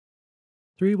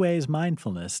3 Ways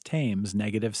Mindfulness Tames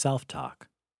Negative Self-Talk.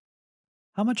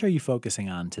 How much are you focusing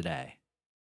on today?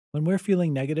 When we're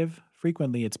feeling negative,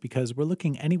 frequently it's because we're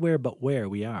looking anywhere but where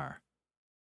we are.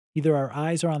 Either our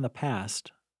eyes are on the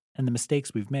past and the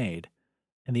mistakes we've made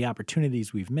and the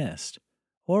opportunities we've missed,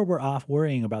 or we're off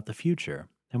worrying about the future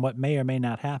and what may or may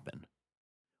not happen.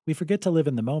 We forget to live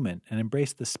in the moment and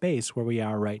embrace the space where we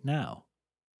are right now.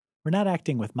 We're not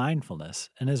acting with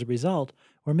mindfulness, and as a result,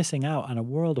 we're missing out on a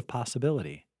world of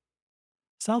possibility.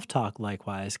 Self-talk,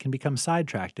 likewise, can become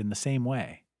sidetracked in the same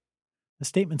way. The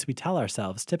statements we tell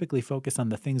ourselves typically focus on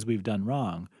the things we've done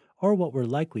wrong or what we're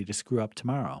likely to screw up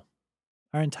tomorrow.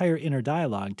 Our entire inner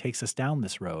dialogue takes us down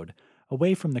this road,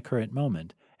 away from the current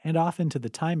moment, and off into the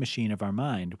time machine of our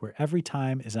mind where every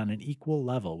time is on an equal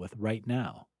level with right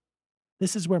now.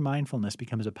 This is where mindfulness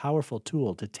becomes a powerful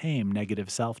tool to tame negative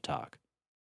self-talk.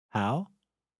 How?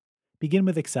 Begin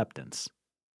with acceptance.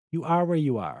 You are where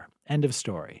you are. End of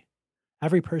story.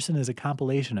 Every person is a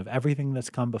compilation of everything that's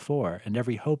come before and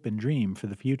every hope and dream for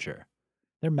the future.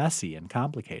 They're messy and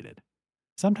complicated.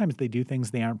 Sometimes they do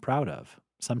things they aren't proud of.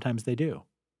 Sometimes they do.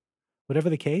 Whatever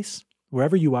the case,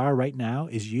 wherever you are right now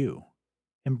is you.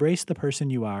 Embrace the person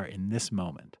you are in this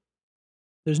moment.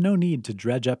 There's no need to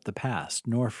dredge up the past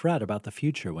nor fret about the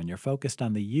future when you're focused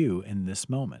on the you in this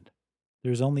moment.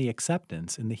 There's only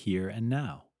acceptance in the here and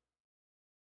now.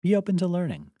 Be open to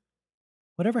learning.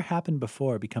 Whatever happened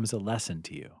before becomes a lesson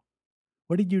to you.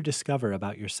 What did you discover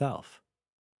about yourself?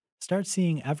 Start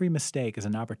seeing every mistake as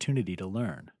an opportunity to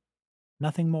learn.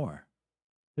 Nothing more.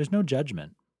 There's no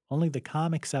judgment, only the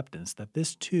calm acceptance that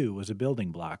this too was a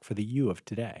building block for the you of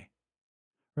today.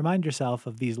 Remind yourself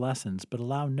of these lessons, but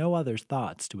allow no other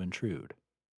thoughts to intrude.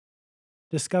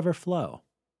 Discover flow.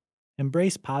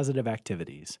 Embrace positive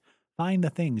activities. Find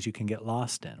the things you can get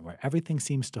lost in, where everything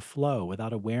seems to flow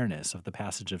without awareness of the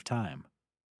passage of time.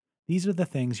 These are the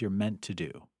things you're meant to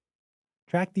do.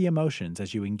 Track the emotions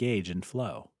as you engage in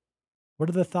flow. What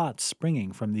are the thoughts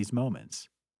springing from these moments?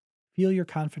 Feel your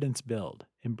confidence build.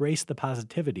 Embrace the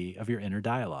positivity of your inner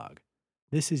dialogue.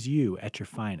 This is you at your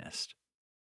finest.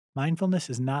 Mindfulness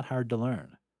is not hard to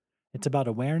learn. It's about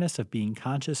awareness of being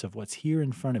conscious of what's here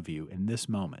in front of you in this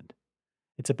moment.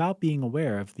 It's about being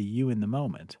aware of the you in the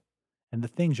moment and the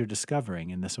things you're discovering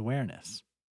in this awareness.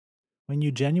 When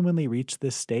you genuinely reach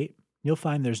this state, you'll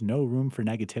find there's no room for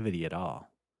negativity at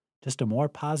all. Just a more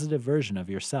positive version of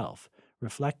yourself,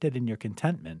 reflected in your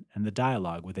contentment and the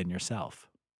dialogue within yourself.